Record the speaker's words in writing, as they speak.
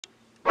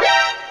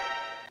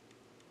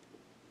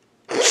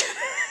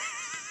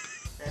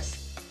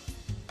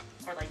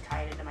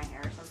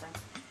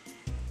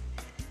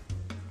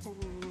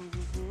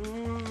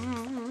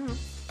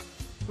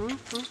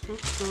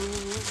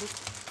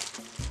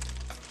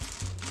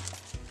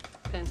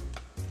Pin.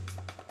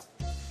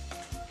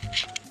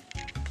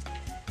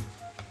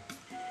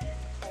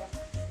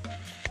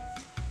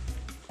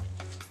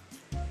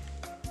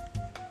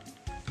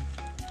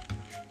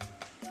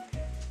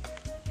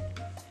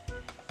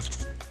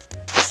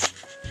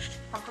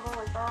 Comfortable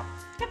like that?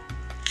 Yep.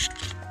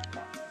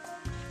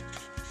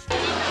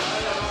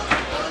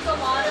 There's a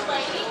lot of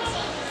like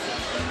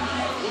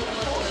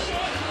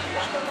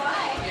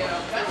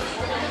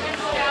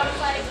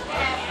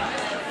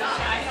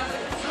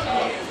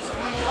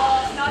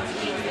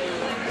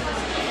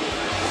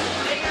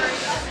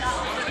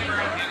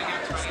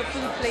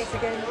Place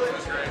again.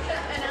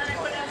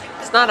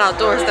 It's not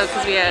outdoors though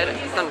because we had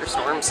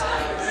thunderstorms.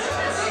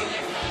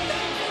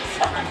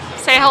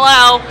 Say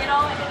hello.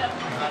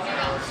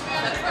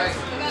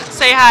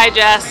 Say hi,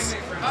 Jess.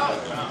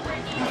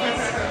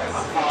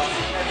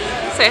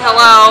 Say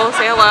hello.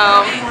 Say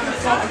hello.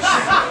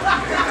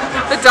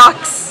 The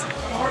ducks.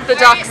 The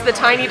ducks, the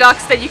tiny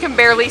ducks that you can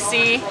barely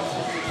see.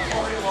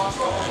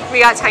 We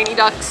got tiny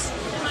ducks.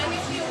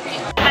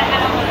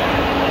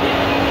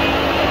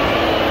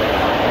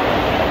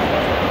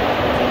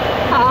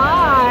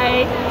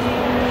 Hi.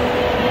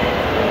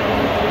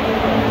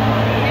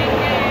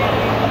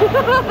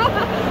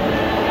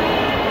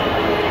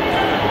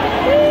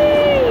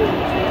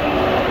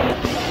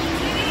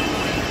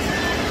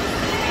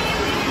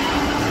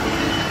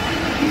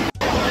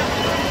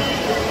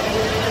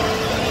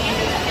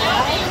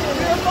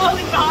 You're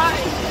falling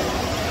behind.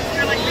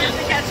 You're like, you have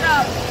to catch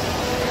up.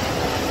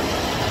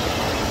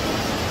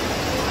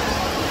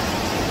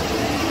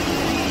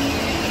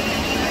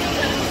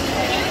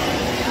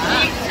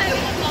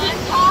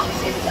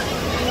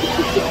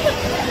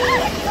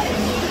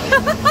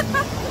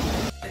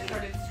 They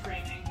started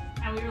screaming,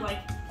 and we were like,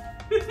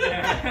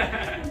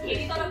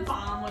 Katie thought a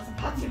bomb was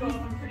about to go off,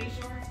 I'm pretty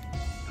sure.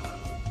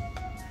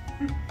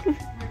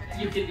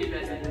 You can do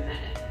better than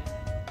that.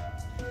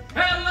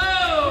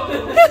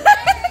 Hello!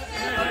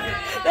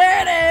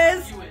 There it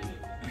is! You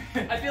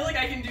win. I feel like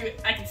I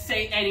can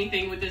say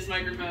anything with this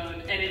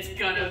microphone and it's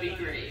gonna be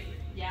great.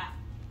 Yeah.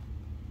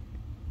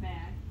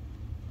 Man.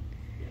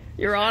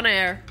 You're on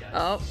air.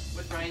 Oh.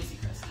 With Ryan Seacrest.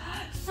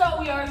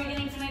 So we are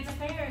beginning tonight's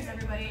affairs,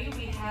 everybody.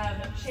 We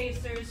have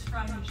chasers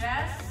from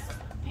Jess,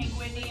 Pink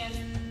Whitney,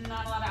 and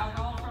not a lot of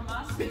alcohol from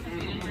us because we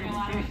didn't drink a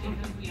lot of it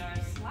because we are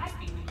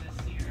slacking this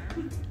year.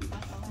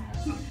 That's all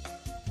that.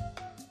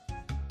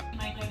 We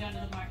might go down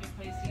to the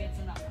marketplace to get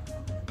some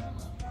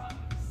Coca-Cola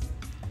products.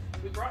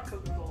 We brought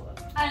Coca-Cola.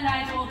 And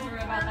I told her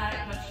about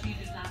that, but she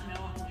did not know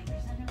 100%.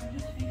 It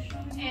was just facial.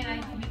 And I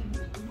didn't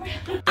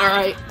move.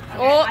 Alright.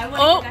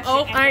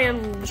 Okay, I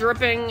am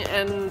dripping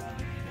and...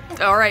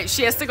 Alright,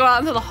 she has to go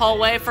out into the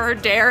hallway for her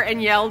dare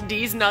and yell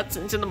D's nuts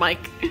into the mic.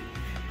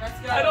 Let's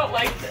go. I don't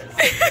like this.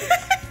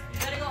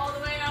 Gotta go all the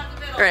way out the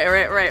middle.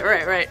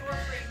 Right.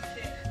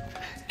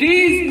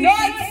 These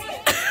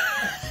nuts!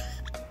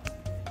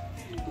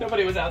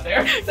 Nobody was out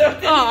there. So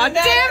Aw,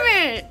 damn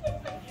it!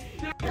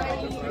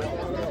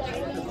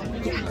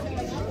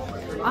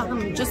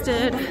 Just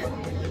did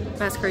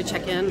masquerade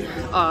check-in.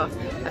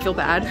 I feel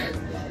bad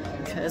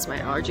because my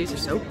allergies are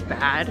so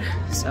bad.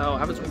 So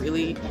I was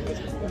really,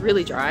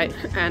 really dry.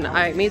 And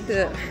I made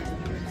the,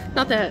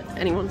 not that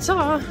anyone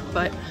saw,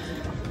 but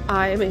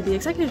I made the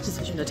executive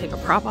decision to take a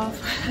prop off.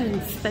 And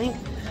thank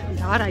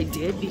God I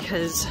did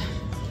because,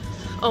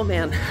 oh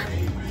man,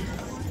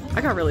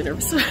 I got really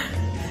nervous.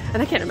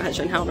 And I can't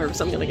imagine how nervous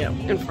I'm gonna get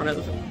in front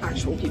of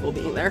actual people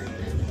being there.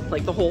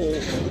 Like the whole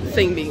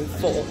thing being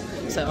full.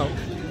 So,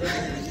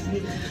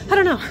 I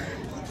don't know.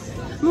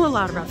 I'm a little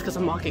out of breath because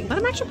I'm walking, but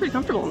I'm actually pretty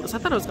comfortable in this. I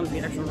thought it was going to be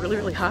actually really,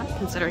 really hot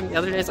considering the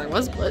other days I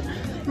was, but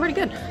I'm pretty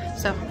good.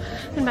 So,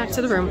 then back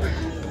to the room.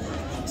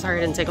 Sorry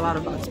I didn't take a lot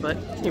of butts, but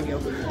here we go.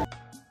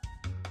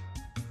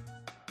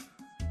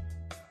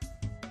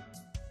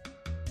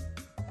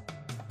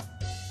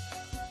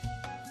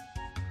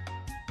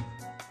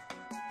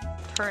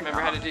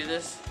 Remember how to do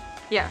this?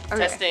 Yeah. Okay.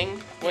 Testing.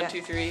 1, Yeah.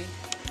 2, 3. Is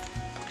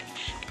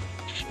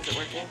it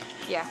working?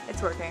 Yeah,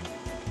 it's working.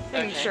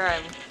 Making Okay. sure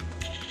I'm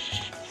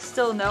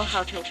still know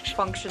how to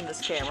function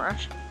this camera.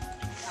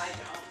 I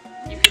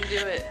don't. You can do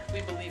it.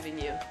 We believe in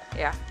you.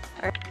 Yeah.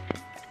 All right.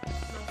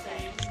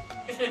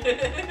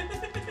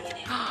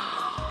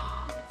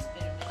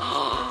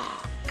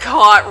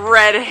 Caught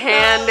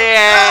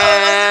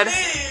red-handed.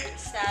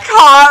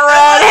 Caught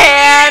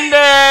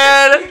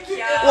red-handed.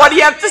 What do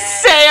you have to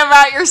say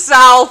about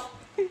yourself?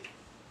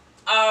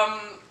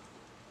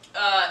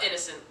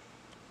 Innocent.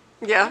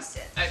 Yeah?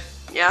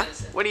 Yeah?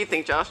 Innocent. What do you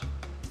think, Josh?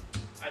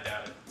 I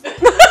doubt it.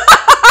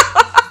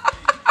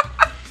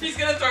 He's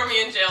gonna throw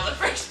me in jail the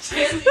first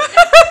chance.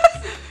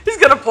 He's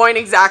gonna point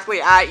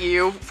exactly at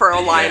you for a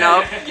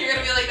lineup. You're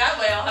gonna be like, that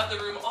way I'll have the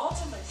room all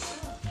to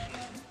myself.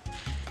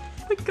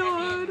 Oh my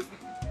god.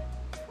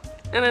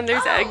 And then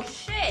there's Egg.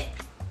 shit.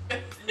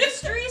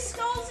 Mystery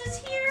Skulls is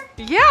here?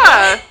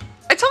 Yeah!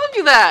 I told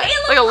you that!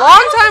 Caleb Like a long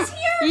Miles time. is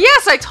here?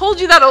 Yes, I told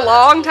you that a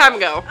long time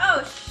ago.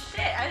 Oh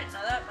shit, I didn't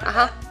know that. My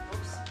Uh-huh. bad.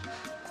 Oops.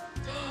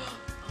 Oh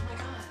my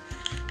god.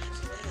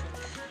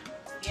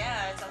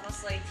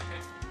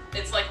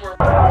 It's like we're.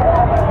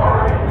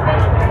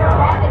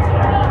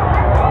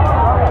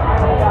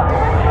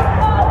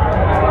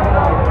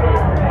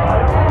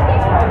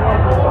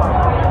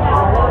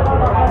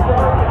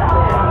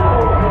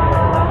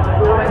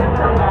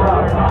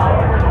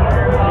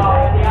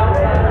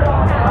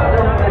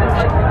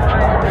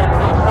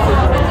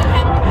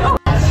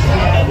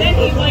 And then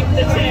he liked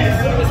the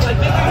chair. It was like, I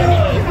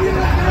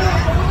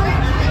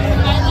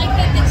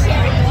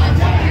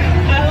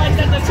like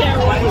that the chair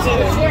won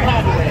too.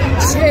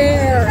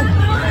 Chair.